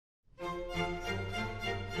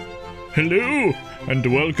Hello, and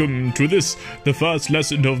welcome to the first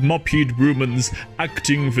lesson of Mop-head Brooman's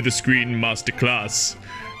Acting for the Screen Masterclass.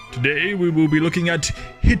 Today we will be looking at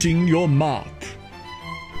hitting your mark.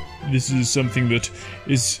 This is something that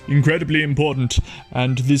is incredibly important,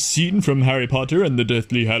 and this scene from Harry Potter and the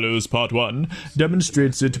Deathly Hallows Part 1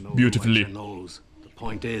 demonstrates it beautifully. The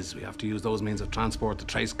point is, we have to use those means of transport the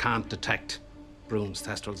trace can't detect. Brooms,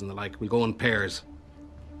 testrals and the like. We'll go in pairs.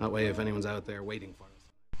 That way if anyone's out there waiting for us.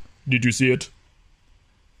 Did you see it?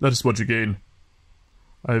 Let us watch again.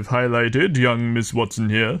 I've highlighted young Miss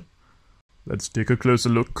Watson here. Let's take a closer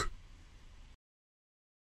look.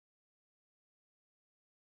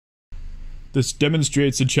 This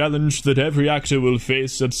demonstrates a challenge that every actor will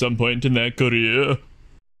face at some point in their career.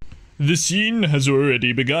 The scene has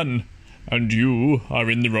already begun, and you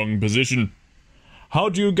are in the wrong position. How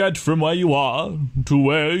do you get from where you are to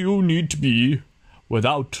where you need to be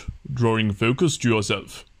without drawing focus to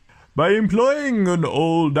yourself? By employing an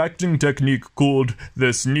old acting technique called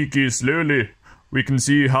the sneaky slowly, we can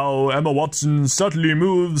see how Emma Watson subtly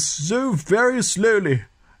moves so very slowly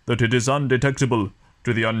that it is undetectable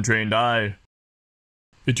to the untrained eye.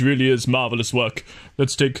 It really is marvelous work.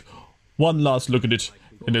 Let's take one last look at it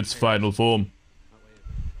in its final form.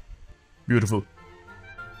 Beautiful.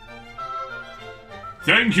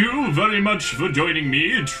 Thank you very much for joining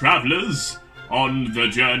me, travelers, on the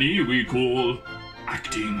journey we call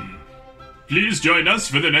acting. Please join us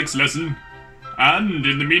for the next lesson, and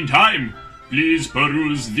in the meantime, please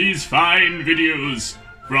peruse these fine videos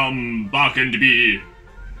from Bark and Bee.